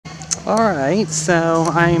Alright, so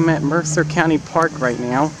I'm at Mercer County Park right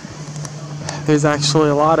now. There's actually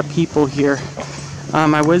a lot of people here.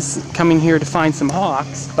 I was coming here to find some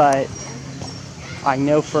hawks, but I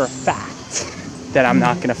know for a fact that I'm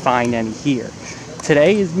not going to find any here.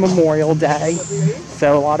 Today is Memorial Day,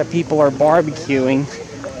 so a lot of people are barbecuing,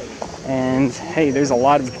 and hey, there's a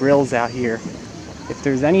lot of grills out here. If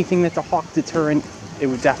there's anything that's a hawk deterrent, it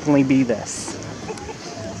would definitely be this.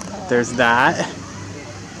 There's that.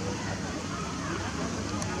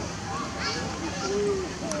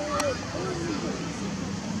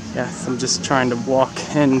 Yes, I'm just trying to walk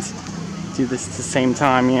and do this at the same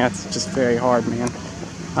time. Yeah, it's just very hard, man.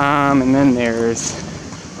 And then there's,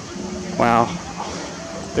 wow,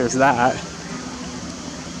 there's that.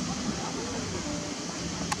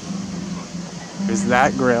 There's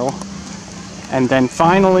that grill. And then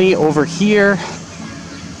finally over here,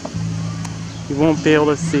 you won't be able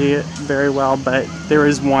to see it very well, but there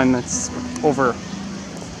is one that's over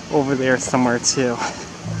there somewhere too.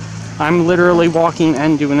 I'm literally walking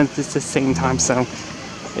and doing it at the same time, so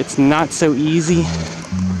it's not so easy.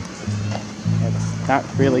 It's not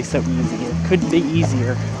really so easy. It could be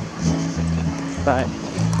easier, but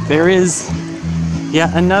there is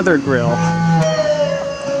yet another grill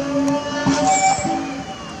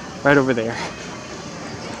right over there.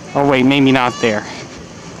 Oh wait, maybe not there,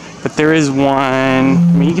 but there is one.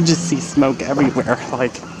 I mean, you can just see smoke everywhere.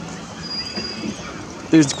 Like,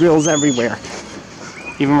 there's grills everywhere.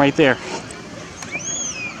 Even right there.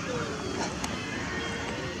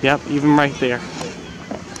 Yep, even right there.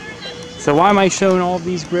 So why am I showing all of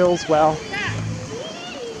these grills? Well,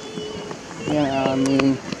 you know, I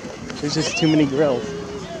mean, there's just too many grills.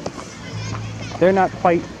 They're not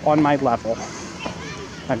quite on my level,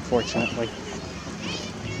 unfortunately.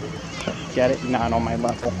 Get it? Not on my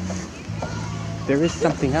level. There is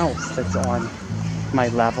something else that's on my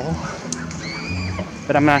level,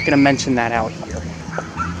 but I'm not going to mention that out here.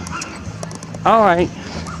 Alright,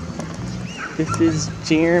 this is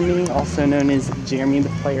Jeremy, also known as Jeremy the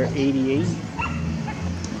Player 88.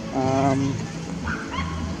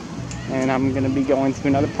 And I'm going to be going to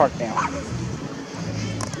another park now.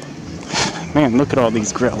 Man, look at all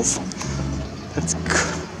these grills. That's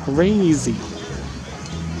crazy.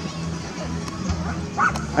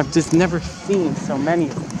 I've just never seen so many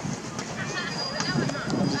of them.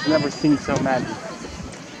 I've just never seen so many.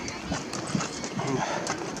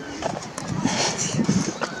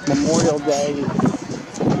 Memorial Day is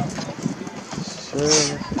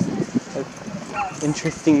sure an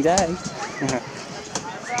interesting day.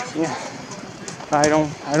 Yeah, I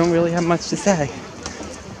don't really have much to say,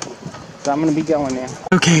 so I'm gonna be going now.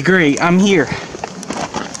 Okay, great, I'm here,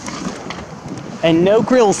 and no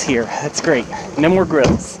grills here. That's great. No more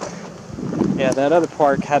grills. Yeah, that other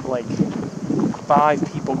park had like 5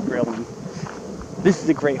 people grilling. This is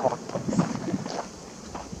a great hawk place.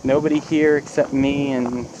 Nobody here except me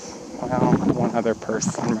and, well, one other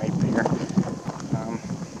person right there.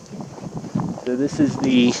 So this is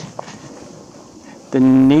the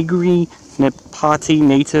Negri Nepote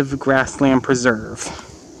Native Grassland Preserve.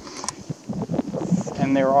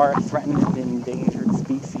 And there are threatened and endangered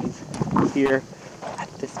species here at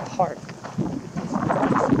this park.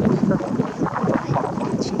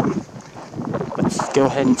 Let's go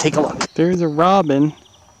ahead and take a look. There's a robin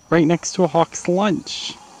right next to a hawk's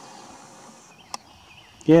lunch.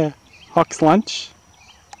 Yeah, hawk's lunch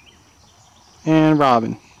and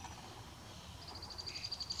robin.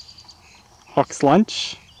 Hawk's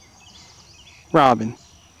lunch, robin.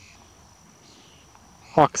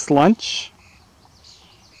 Hawk's lunch.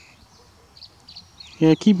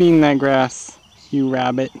 Yeah, keep eating that grass, you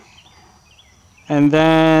rabbit. And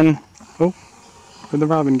then, oh, where'd the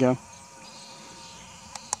robin go?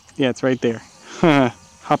 Yeah, it's right there.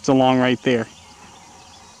 Hopped along right there.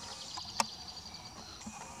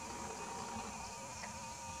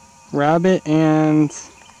 Rabbit and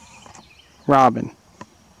robin.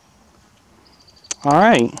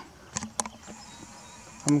 Alright.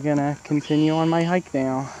 I'm gonna continue on my hike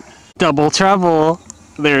now. Double trouble!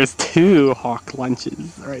 There's 2 hawk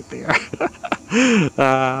lunches right there.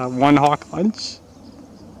 One hawk lunch.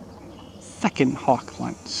 Second hawk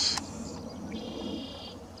lunch.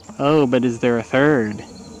 Oh, but is there a third?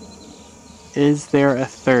 Is there a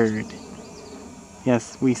third?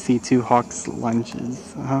 Yes, we see 2 hawks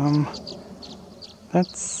lunches.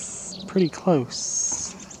 That's pretty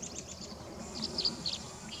close.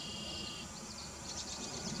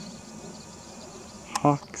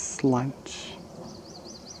 Hawk's lunch.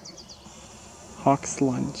 Hawk's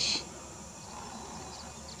lunch.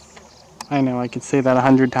 I know, I could say that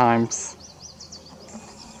 100 times.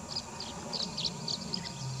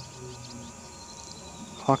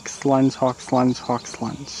 Hawk's lunge, hawk's lunge, hawk's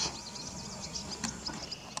lunge.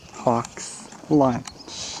 Hawk's lunge.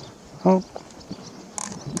 Oh.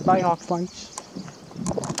 Bye, hawk's lunge.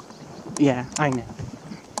 Yeah, I know.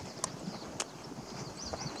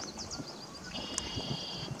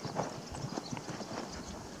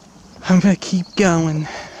 I'm gonna keep going.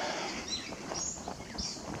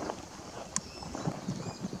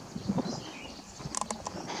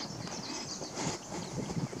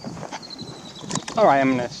 Alright,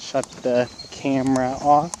 I'm gonna shut the camera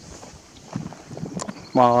off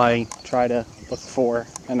while I try to look for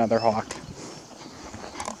another hawk.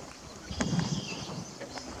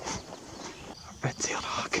 Red-tailed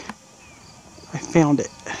hawk. I found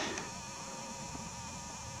it.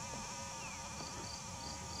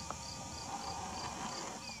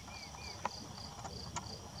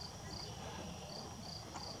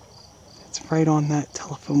 It's right on that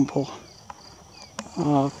telephone pole.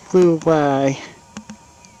 Oh, it flew away.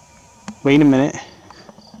 Wait a minute.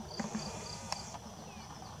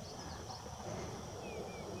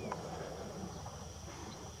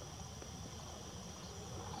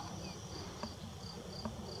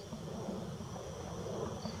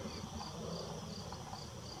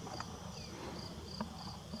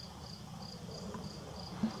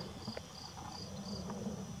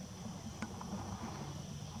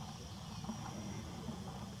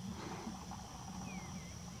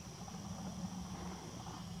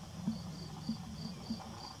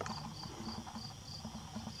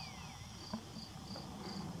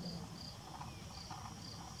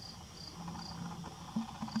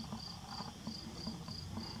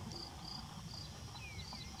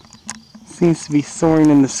 Seems to be soaring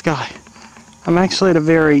in the sky. I'm actually at a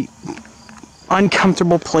very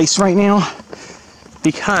uncomfortable place right now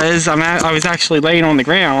because I was actually laying on the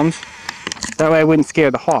ground. That way I wouldn't scare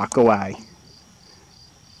the hawk away.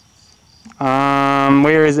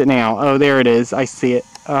 Where is it now? Oh, there it is. I see it.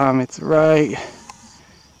 It's right.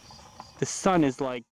 The sun is like